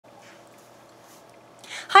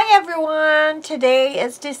Hi everyone, today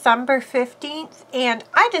is December 15th and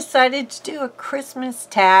I decided to do a Christmas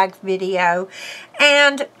tag video,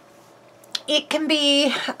 and it can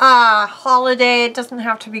be a holiday, it doesn't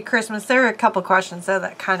have to be Christmas. There are a couple questions though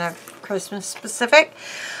that kind of Christmas specific.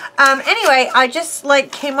 Anyway, I just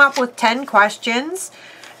came up with 10 questions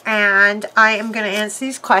and I am going to answer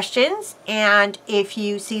these questions, and if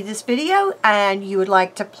you see this video and you would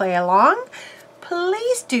like to play along,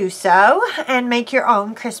 please do so and make your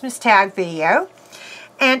own Christmas tag video.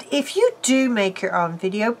 And if you do make your own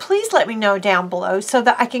video, please let me know down below so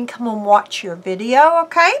that I can come and watch your video,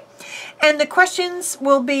 okay? And the questions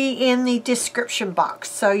will be in the description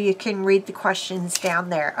box, so you can read the questions down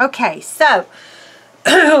there. Okay, so,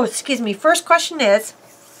 excuse me, first question is,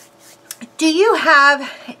 do you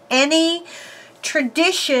have any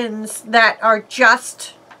traditions that are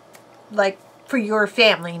just like for your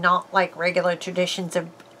family, not like regular traditions of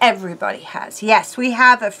everybody has? Yes, we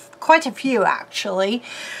have quite a few actually.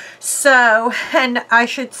 So, and I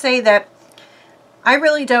should say that I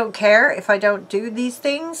really don't care if I don't do these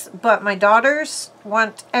things, but my daughters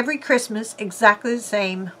want every Christmas exactly the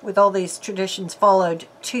same, with all these traditions followed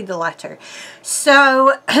to the letter.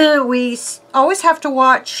 So we always have to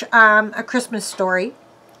watch A Christmas Story,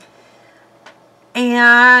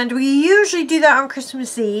 and we usually do that on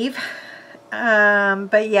Christmas Eve.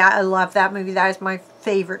 But yeah, I love that movie. That is my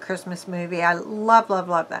favorite Christmas movie. I love, love,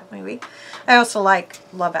 love that movie. I also like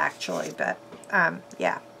Love Actually, but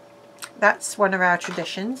yeah, that's one of our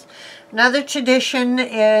traditions. Another tradition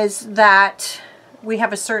is that we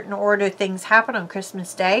have a certain order things happen on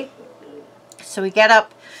Christmas Day. So we get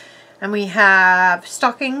up and we have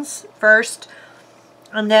stockings first,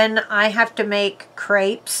 and then I have to make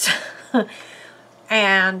crepes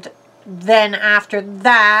and then after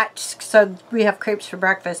that, so we have crepes for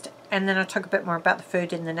breakfast, and then I'll talk a bit more about the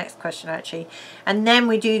food in the next question actually. And then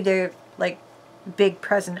we do the big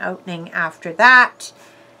present opening after that.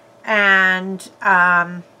 And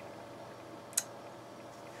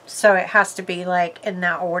so it has to be in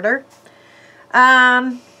that order.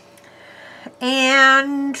 And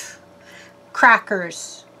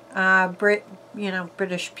crackers.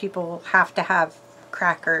 British people have to have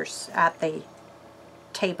crackers at the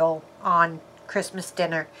table on Christmas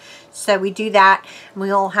dinner. So we do that, and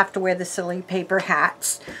we all have to wear the silly paper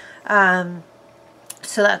hats.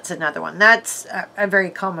 So that's another one. That's a very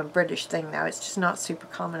common British thing though. It's just not super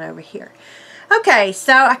common over here. Okay,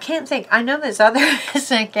 so I can't think. I know there's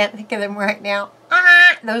others. I can't think of them right now.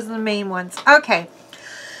 Those are the main ones. Okay.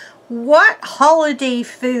 What holiday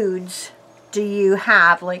foods do you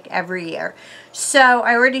have every year? So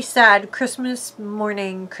I already said Christmas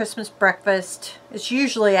morning, Christmas breakfast. It's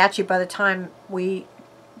usually actually by the time we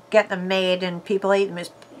get them made and people eat them,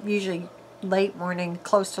 it's usually late morning,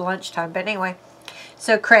 close to lunchtime. But anyway,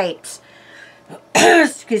 so crepes.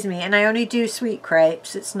 Excuse me. And I only do sweet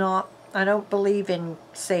crepes. It's not, I don't believe in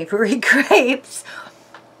savory crepes.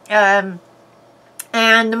 And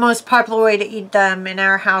the most popular way to eat them in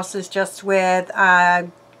our house is just with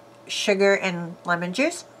sugar and lemon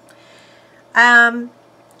juice.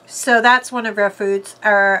 So that's one of our foods.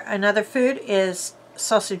 Another food is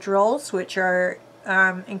sausage rolls, which are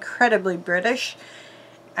incredibly British.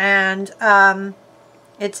 And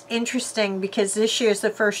it's interesting because this year is the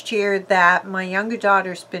first year that my younger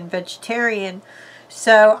daughter's been vegetarian.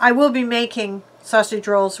 So I will be making sausage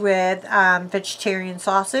rolls with vegetarian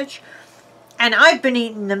sausage. And I've been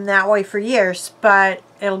eating them that way for years, but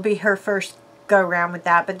it'll be her first go around with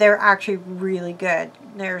that. But they're actually really good.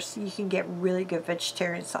 You can get really good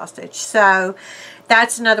vegetarian sausage. So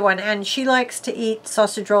that's another one. And she likes to eat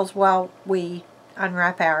sausage rolls while we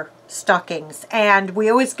unwrap our stockings. And we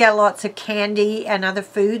always get lots of candy and other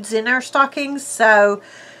foods in our stockings. So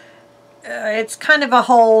it's kind of a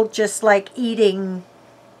whole just eating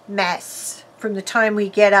mess from the time we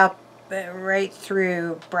get up right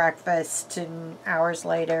through breakfast and hours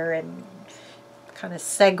later, and kind of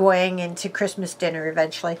segueing into Christmas dinner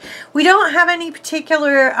eventually. We don't have any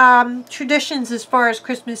particular traditions as far as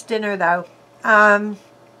Christmas dinner though. Sorry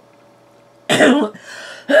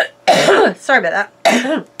about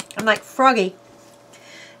that. I'm like froggy.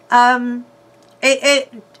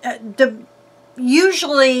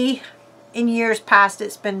 Usually in years past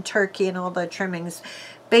it's been turkey and all the trimmings,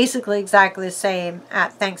 basically exactly the same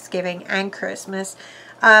at Thanksgiving and Christmas.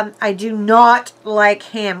 I do not like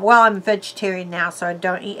ham. Well, I'm a vegetarian now, so I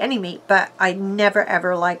don't eat any meat, but I never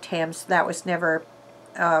ever liked ham, so that was never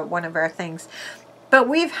one of our things. But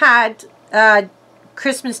we've had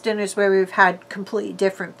Christmas dinners where we've had completely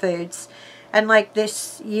different foods. And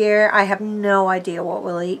this year, I have no idea what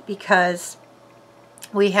we'll eat because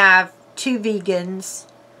we have 2 vegans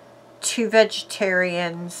 2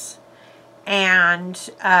 vegetarians and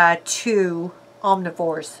 2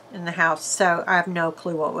 omnivores in the house, so I have no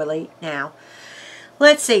clue what we'll eat now.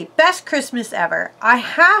 Let's see, best Christmas ever. I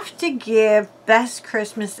have to give best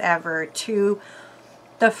Christmas ever to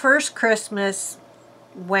the first Christmas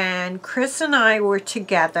when Chris and I were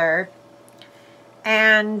together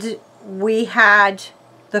and we had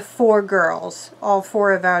the 4 girls. All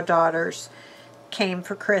 4 of our daughters came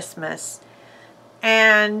for Christmas.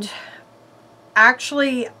 And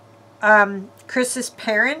actually, Chris's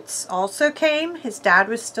parents also came. His dad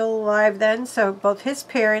was still alive then, so both his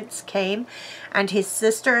parents came, and his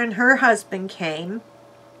sister and her husband came.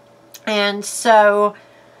 And so,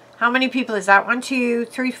 how many people is that? 1, 2,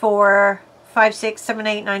 3, 4, 5, 6, 7,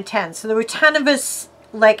 8, 9, 10. So there were 10 of us,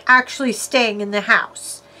 like, actually staying in the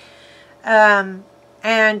house. And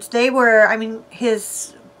they were, I mean,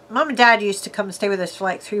 his mom and dad used to come and stay with us for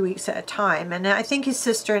like 3 weeks at a time. And I think his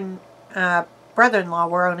sister and brother-in-law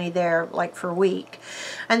were only there like for a week.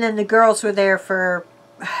 And then the girls were there for,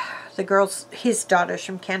 the girls, his daughters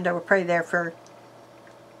from Canada were probably there for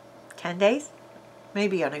 10 days.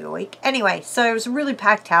 Maybe only a week. Anyway, so it was a really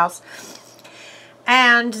packed house.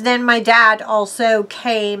 And then my dad also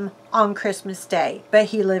came on Christmas Day. But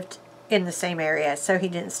he lived in the same area, so he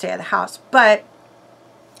didn't stay at the house. But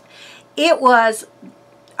it was,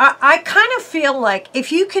 I kind of feel like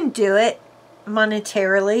if you can do it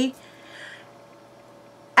monetarily,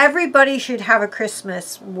 everybody should have a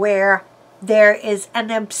Christmas where there is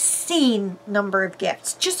an obscene number of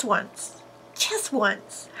gifts. Just once. Just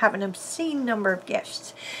once. Have an obscene number of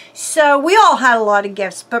gifts. So we all had a lot of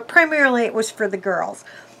gifts, but primarily it was for the girls.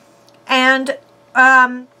 And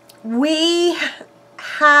we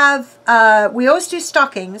have, we always do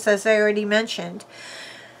stockings, as I already mentioned.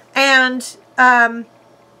 And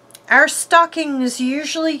our stockings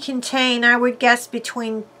usually contain, I would guess,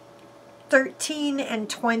 between 13 and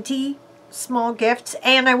 20 small gifts.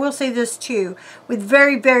 And I will say this too, with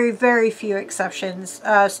very, very, very few exceptions,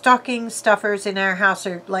 stocking stuffers in our house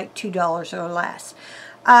are like $2 or less.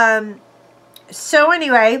 So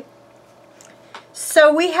anyway,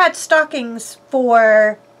 so we had stockings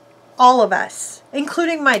for all of us,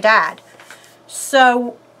 including my dad.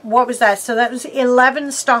 So what was that? So that was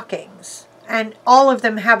 11 stockings, and all of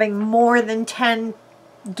them having more than 10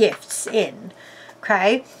 gifts in.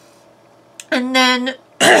 Okay. And then,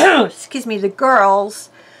 excuse me, the girls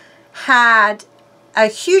had a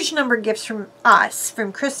huge number of gifts from us,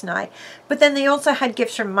 from Chris and I. But then they also had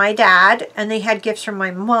gifts from my dad, and they had gifts from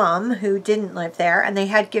my mom, who didn't live there, and they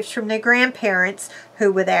had gifts from their grandparents,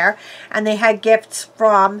 who were there, and they had gifts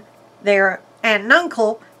from their aunt and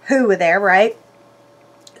uncle, who were there, right?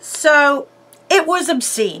 So it was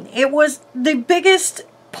obscene. It was the biggest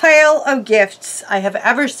pile of gifts I have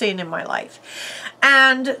ever seen in my life.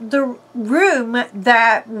 And the room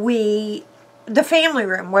that the family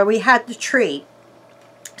room where we had the tree.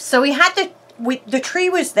 So we had the tree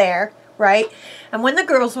was there, right? And when the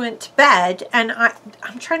girls went to bed, and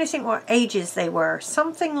I'm trying to think what ages they were.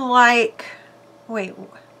 Something like, wait,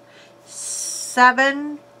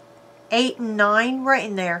 7, 8, and 9, right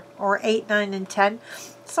in there. Or 8, 9, and 10.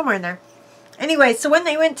 Somewhere in there. Anyway, so when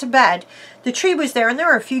they went to bed, the tree was there, and there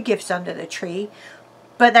were a few gifts under the tree,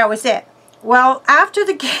 but that was it. Well, after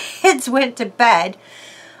the kids went to bed,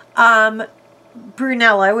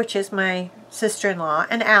 Brunella, which is my sister-in-law,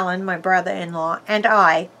 and Alan, my brother-in-law, and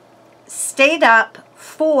I stayed up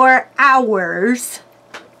for hours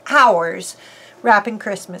wrapping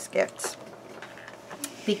Christmas gifts.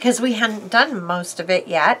 Because we hadn't done most of it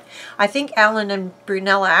yet. I think Alan and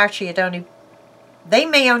Brunella actually had only, they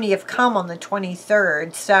may only have come on the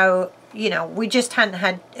 23rd, so, you know, we just hadn't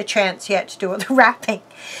had a chance yet to do all the wrapping.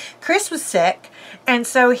 Chris was sick, and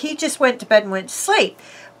so he just went to bed and went to sleep.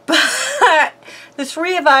 But the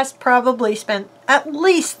 3 of us probably spent at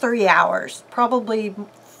least 3 hours, probably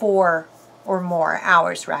 4 or more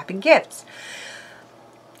hours wrapping gifts.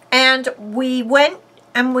 And we went,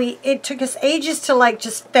 and it took us ages to like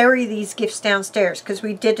just ferry these gifts downstairs, because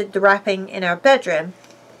we did the wrapping in our bedroom.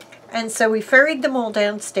 And so we ferried them all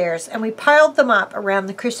downstairs, and we piled them up around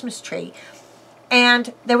the Christmas tree.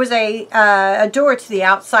 And there was a door to the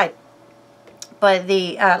outside, but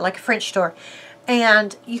like a French door.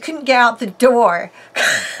 And you couldn't get out the door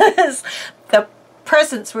because the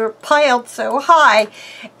presents were piled so high.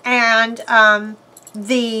 And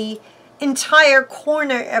the entire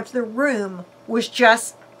corner of the room was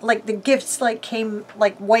just like the gifts like came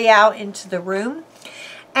like way out into the room.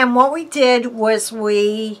 And what we did was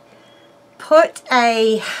we put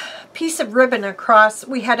a piece of ribbon across.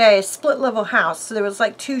 We had a split level house, so there was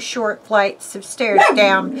like 2 short flights of stairs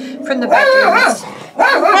down from the bedrooms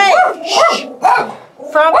Hey, shh.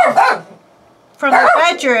 From the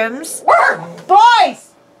bedrooms.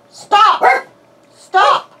 Boys, stop!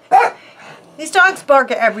 Stop! These dogs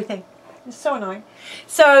bark at everything. It's so annoying.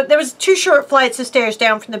 So there was 2 short flights of stairs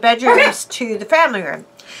down from the bedrooms to the family room.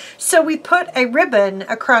 So we put a ribbon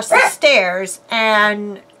across the stairs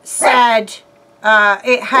and said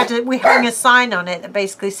we hung a sign on it that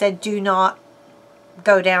basically said do not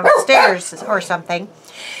go downstairs or something,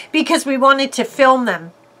 because we wanted to film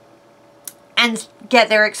them and get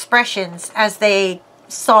their expressions as they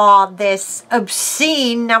saw this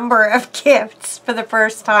obscene number of gifts for the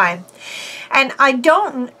first time. And I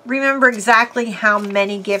don't remember exactly how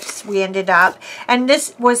many gifts we ended up. And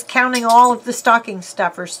this was counting all of the stocking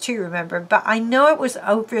stuffers too, remember. But I know it was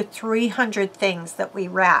over 300 things that we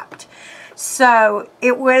wrapped. So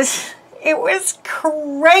it was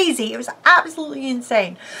crazy. It was absolutely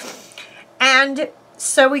insane. And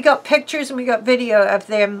so we got pictures and we got video of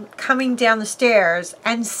them coming down the stairs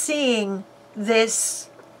and seeing this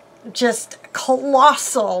just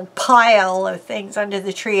colossal pile of things under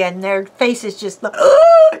the tree, and their faces just like,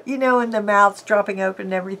 you know, and their mouths dropping open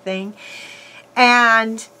and everything.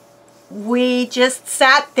 And we just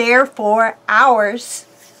sat there for hours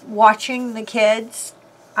watching the kids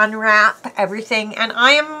unwrap everything. And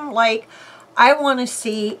I am like, I want to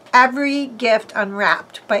see every gift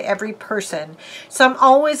unwrapped by every person. So I'm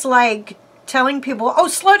always like telling people, oh,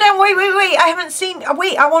 slow down, wait, I haven't seen,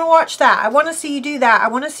 wait, I want to watch that. I want to see you do that. I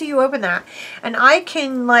want to see you open that. And I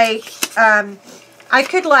can like, I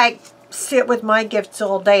could like sit with my gifts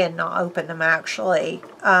all day and not open them actually.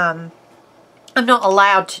 I'm not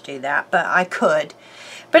allowed to do that, but I could.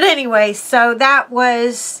 But anyway, so that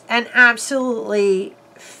was an absolutely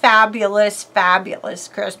fabulous, fabulous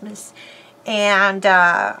Christmas. And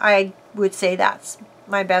I would say that's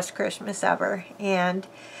my best Christmas ever. And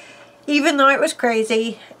even though it was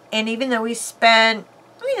crazy, and even though we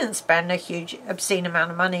didn't spend a huge, obscene amount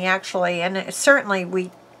of money actually, and certainly we,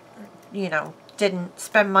 you know, didn't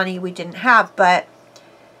spend money we didn't have, but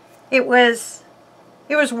it was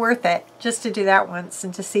worth it just to do that once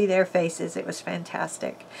and to see their faces. It was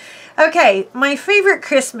fantastic. Okay, my favorite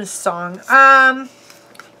Christmas song.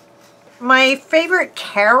 My favorite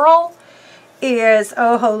carol is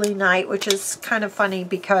 "Oh Holy Night," which is kind of funny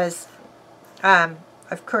because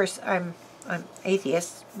of course, I'm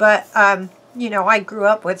atheist, but, you know, I grew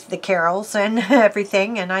up with the carols and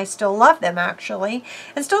everything, and I still love them, actually,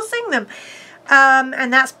 and still sing them.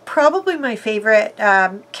 And that's probably my favorite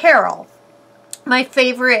carol. My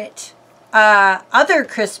favorite other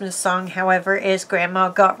Christmas song, however, is "Grandma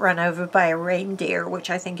Got Run Over by a Reindeer," which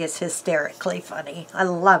I think is hysterically funny. I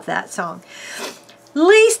love that song.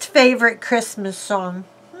 Least favorite Christmas song?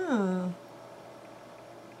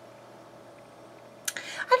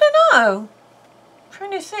 I don't know. I'm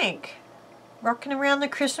trying to think. "Rocking Around the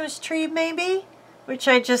Christmas Tree," maybe? Which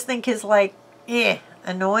I just think is like,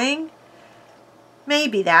 annoying.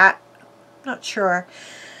 Maybe that. Not sure.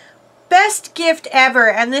 Best gift ever.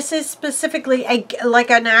 And this is specifically like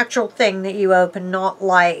an actual thing that you open, not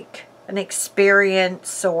like an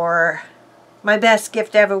experience or my best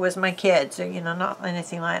gift ever was my kids, or, you know, not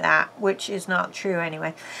anything like that, which is not true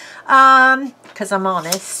anyway. Because I'm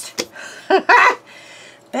honest.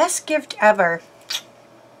 Best gift ever.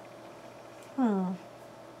 I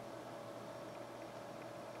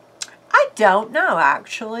don't know,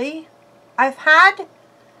 actually. I've had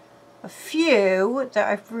a few that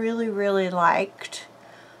I've really, really liked.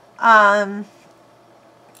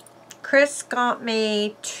 Chris got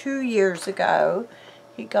me 2 years ago.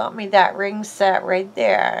 He got me that ring set right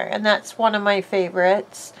there, and that's one of my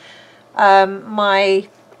favorites. My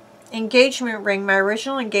engagement ring, my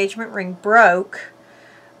original engagement ring broke.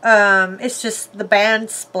 It's just the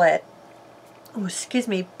band split. Oh, excuse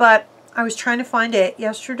me. But I was trying to find it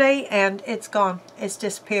yesterday and it's gone. It's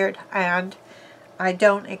disappeared, and I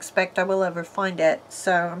don't expect I will ever find it.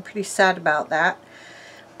 So I'm pretty sad about that.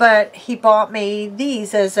 But he bought me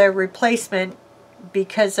these as a replacement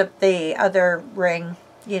because of the other ring,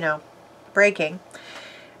 you know, breaking.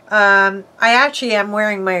 I actually am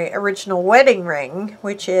wearing my original wedding ring,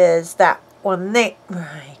 which is that one that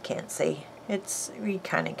I can't see. You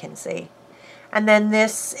kind of can see. And then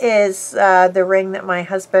this is the ring that my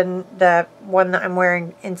husband, the one that I'm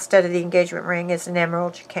wearing instead of the engagement ring, is an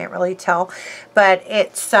emerald. You can't really tell. But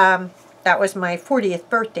it's, that was my 40th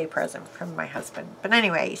birthday present from my husband. But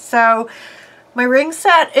anyway, so my ring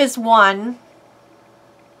set is one.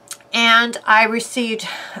 And I received,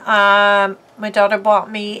 my daughter bought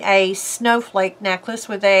me a snowflake necklace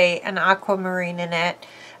with an aquamarine in it.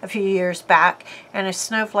 a few years back, and a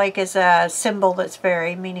snowflake is a symbol that's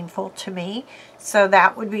very meaningful to me, so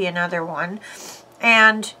that would be another one.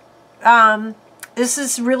 And this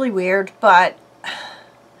is really weird, but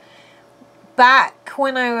back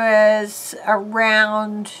when I was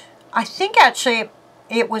around, I think actually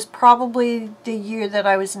it was probably the year that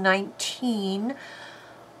I was 19,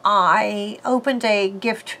 I opened a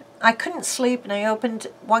gift. I couldn't sleep, and I opened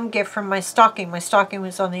one gift from my stocking. My stocking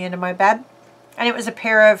was on the end of my bed, and it was a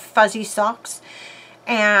pair of fuzzy socks,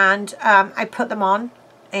 and I put them on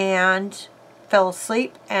and fell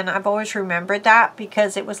asleep, and I've always remembered that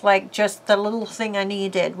because it was like just the little thing I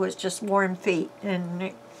needed was just warm feet,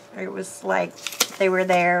 and it was like they were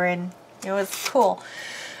there, and it was cool.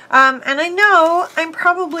 And I know I'm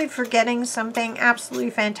probably forgetting something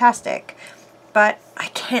absolutely fantastic, but I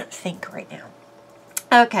can't think right now.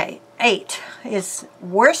 Okay, 8 is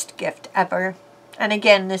worst gift ever. And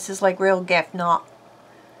again, this is like real gift, not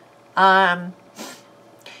you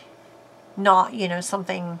know,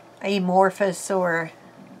 something amorphous or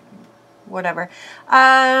whatever.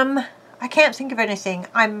 I can't think of anything.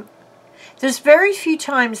 There's very few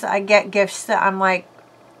times that I get gifts that I'm like,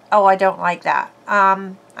 oh, I don't like that.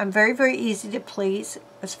 I'm very, very easy to please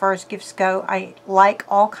as far as gifts go. I like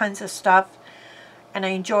all kinds of stuff, and I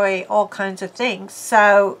enjoy all kinds of things.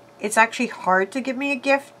 So it's actually hard to give me a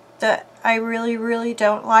gift that I really, really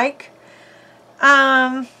don't like.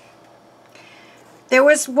 There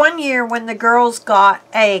was one year when the girls got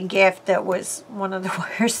a gift that was one of the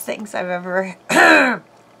worst things I've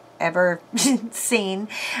ever seen,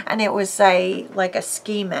 and it was like a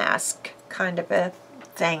ski mask kind of a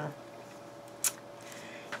thing.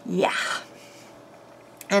 Yeah.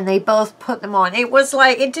 And they both put them on. It was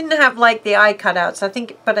like, it didn't have like the eye cutouts,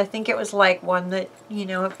 but I think it was like one that, you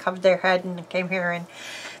know, covered their head and came here, and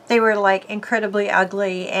they were like incredibly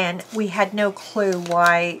ugly, and we had no clue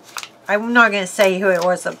why. I'm not going to say who it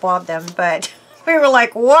was that bought them, but we were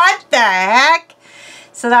like, what the heck?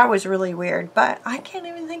 So that was really weird, but I can't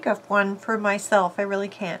even think of one for myself. I really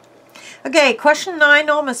can't. Okay, question 9,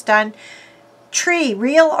 almost done. Tree,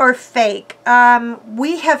 real or fake?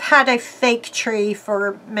 We have had a fake tree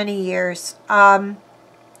for many years. One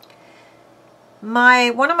of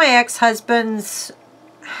my ex-husbands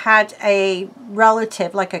had a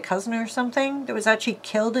relative, like a cousin or something, that was actually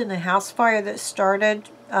killed in a house fire that started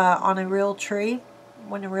on a real tree,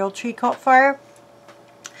 when a real tree caught fire.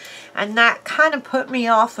 And that kind of put me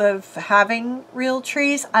off of having real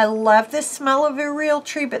trees. I love the smell of a real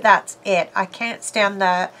tree, but that's it. I can't stand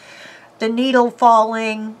the needle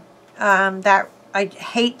falling. That I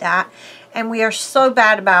hate that. And we are so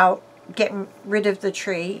bad about getting rid of the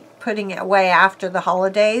tree, putting it away after the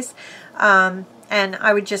holidays. And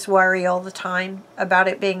I would just worry all the time about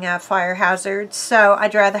it being a fire hazard. So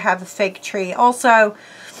I'd rather have a fake tree. Also,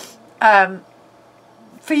 for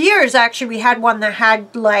years, actually, we had one that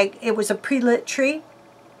had, like, it was a pre-lit tree.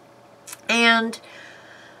 And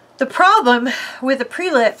the problem with a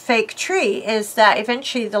pre-lit fake tree is that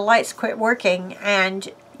eventually the lights quit working,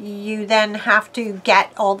 and you then have to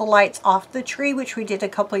get all the lights off the tree, which we did a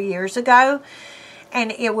couple of years ago.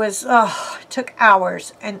 And it was, oh, it took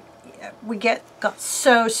hours. And we got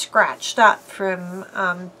so scratched up from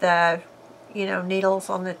the, you know,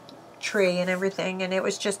 needles on the tree and everything, and it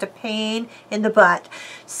was just a pain in the butt.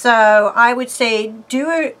 So I would say do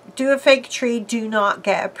a fake tree. Do not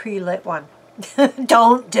get a pre-lit one.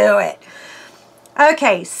 Don't do it.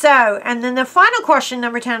 Okay, so, and then the final question,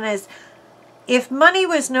 number 10, is, if money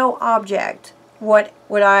was no object, what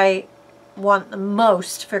would I want the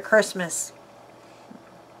most for Christmas?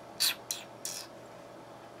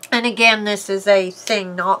 And again, this is a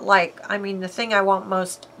thing, not like, I mean, the thing I want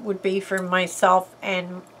most would be for myself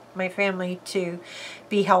and my family to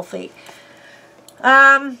be healthy.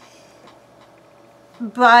 But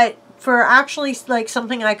for actually like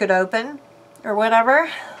something I could open or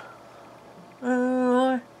whatever,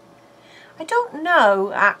 I don't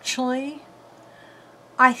know, actually.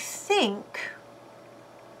 I think,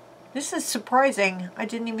 this is surprising, I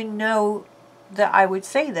didn't even know that I would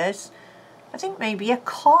say this, I think maybe a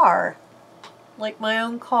car, like my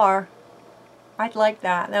own car. I'd like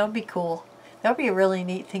that. That would be cool. That would be a really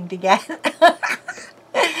neat thing to get.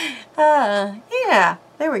 Yeah,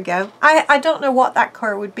 there we go. I don't know what that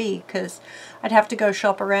car would be, because I'd have to go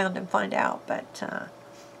shop around and find out. But,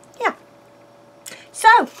 yeah.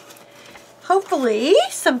 So, hopefully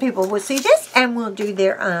some people will see this and will do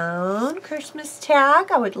their own Christmas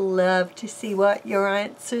tag. I would love to see what your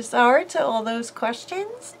answers are to all those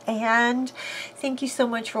questions. And thank you so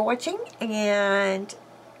much for watching. And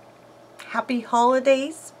happy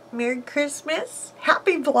holidays. Merry Christmas.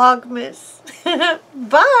 Happy Vlogmas.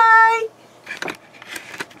 Bye.